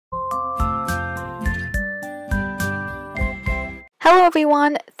Hello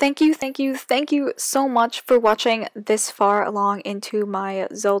everyone! Thank you so much for watching this far along into my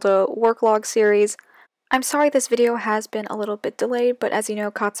Zelda worklog series. I'm sorry this video has been a little bit delayed, but as you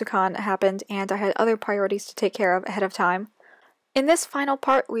know, Katsucon happened and I had other priorities to take care of ahead of time. In this final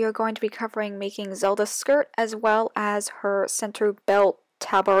part, we are going to be covering making Zelda's skirt as well as her center belt,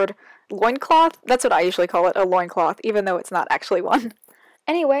 tabard, loincloth? That's what I usually call it, a loincloth, even though it's not actually one.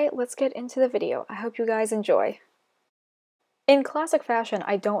 Anyway, let's get into the video. I hope you guys enjoy. In classic fashion,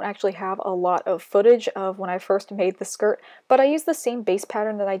 I don't actually have a lot of footage of when I first made the skirt, but I used the same base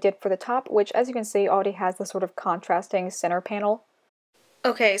pattern that I did for the top, which as you can see already has the sort of contrasting center panel.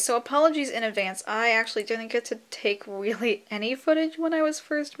 Okay, so apologies in advance. I actually didn't get to take really any footage when I was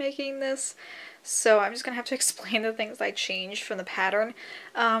first making this, so I'm just gonna have to explain the things I changed from the pattern.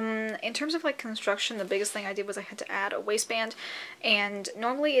 In terms of like construction, the biggest thing I did was I had to add a waistband, and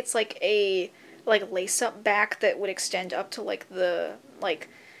normally it's like a lace-up back that would extend up to like the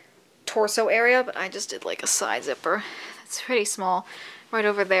torso area, but I just did like a side zipper. That's pretty small right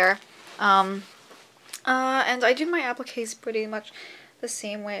over there. And I do my appliques pretty much the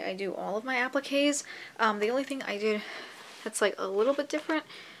same way I do all of my appliques. The only thing I did that's like a little bit different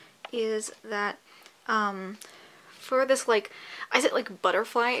is that for this I said like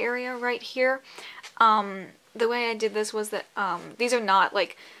butterfly area right here, the way I did this was that these are not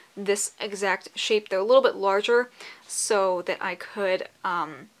like this exact shape. They're a little bit larger so that I could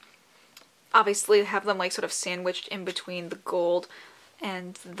obviously have them like sort of sandwiched in between the gold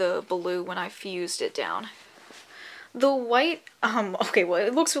and the blue when I fused it down. The white, okay, well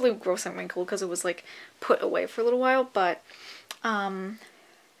it looks really gross and wrinkled because it was like put away for a little while, but in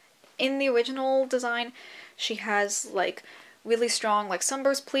the original design she has like really strong like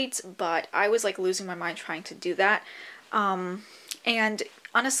sunburst pleats, but I was like losing my mind trying to do that. And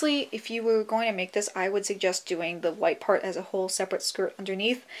honestly, if you were going to make this, I would suggest doing the white part as a whole separate skirt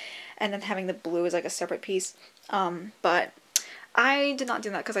underneath, and then having the blue as like a separate piece. But I did not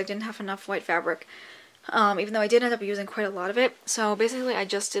do that because I didn't have enough white fabric, even though I did end up using quite a lot of it. So basically I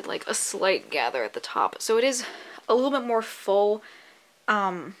just did like a slight gather at the top. So it is a little bit more full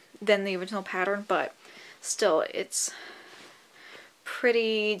than the original pattern, but still it's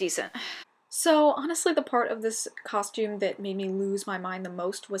pretty decent. So honestly, the part of this costume that made me lose my mind the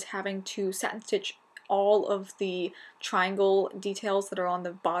most was having to satin stitch all of the triangle details that are on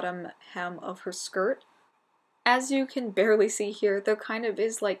the bottom hem of her skirt. As you can barely see here, there kind of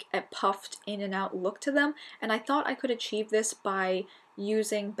is like a puffed in and out look to them, and I thought I could achieve this by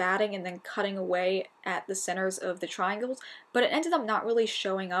using batting and then cutting away at the centers of the triangles, but it ended up not really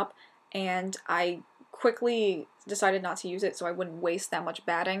showing up, and I quickly decided not to use it so I wouldn't waste that much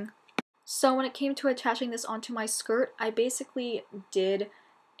batting. So when it came to attaching this onto my skirt, I basically did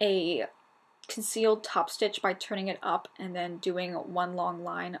a concealed top stitch by turning it up and then doing one long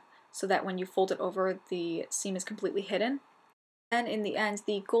line so that when you fold it over, the seam is completely hidden. And in the end,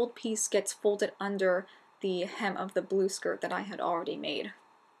 the gold piece gets folded under the hem of the blue skirt that I had already made.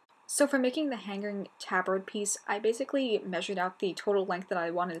 So for making the hanging tabard piece, I basically measured out the total length that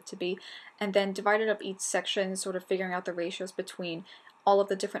I wanted it to be, and then divided up each section, sort of figuring out the ratios between all of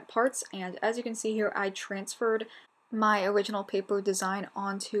the different parts. And as you can see here, I transferred my original paper design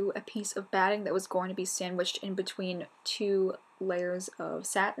onto a piece of batting that was going to be sandwiched in between two layers of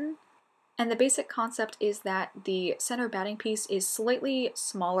satin. And the basic concept is that the center batting piece is slightly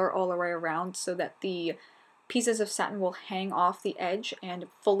smaller all the way around so that the pieces of satin will hang off the edge and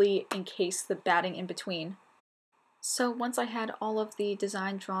fully encase the batting in between. So once I had all of the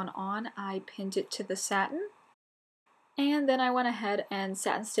design drawn on, I pinned it to the satin. And then I went ahead and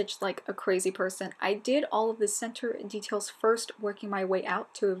satin stitched like a crazy person. I did all of the center details first, working my way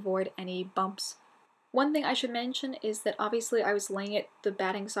out to avoid any bumps. One thing I should mention is that obviously I was laying it the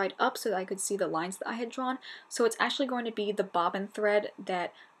batting side up so that I could see the lines that I had drawn, so it's actually going to be the bobbin thread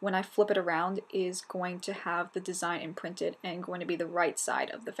that when I flip it around is going to have the design imprinted and going to be the right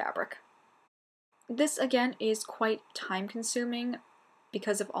side of the fabric. This again is quite time consuming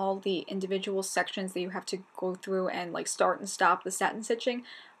because of all the individual sections that you have to go through and like start and stop the satin stitching,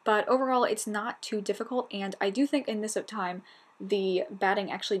 but overall it's not too difficult, and I do think in this time the batting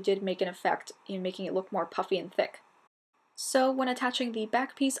actually did make an effect in making it look more puffy and thick. So when attaching the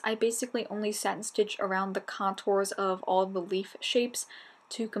back piece, I basically only satin stitch around the contours of all the leaf shapes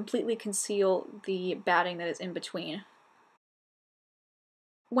to completely conceal the batting that is in between.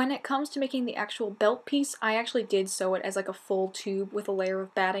 When it comes to making the actual belt piece, I actually did sew it as like a full tube with a layer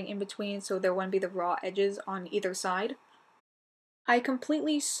of batting in between so there wouldn't be the raw edges on either side. I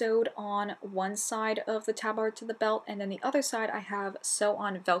completely sewed on one side of the tabard to the belt, and then the other side I have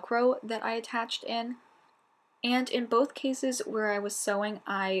sew-on Velcro that I attached in. And in both cases where I was sewing,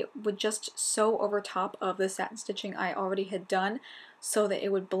 I would just sew over top of the satin stitching I already had done so that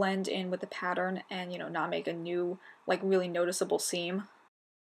it would blend in with the pattern and, you know, not make a new, like, really noticeable seam.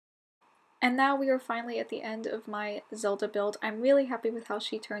 And now we are finally at the end of my Zelda build. I'm really happy with how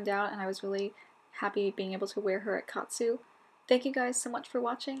she turned out, and I was really happy being able to wear her at Katsu. Thank you guys so much for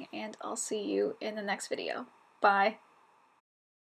watching, and I'll see you in the next video. Bye!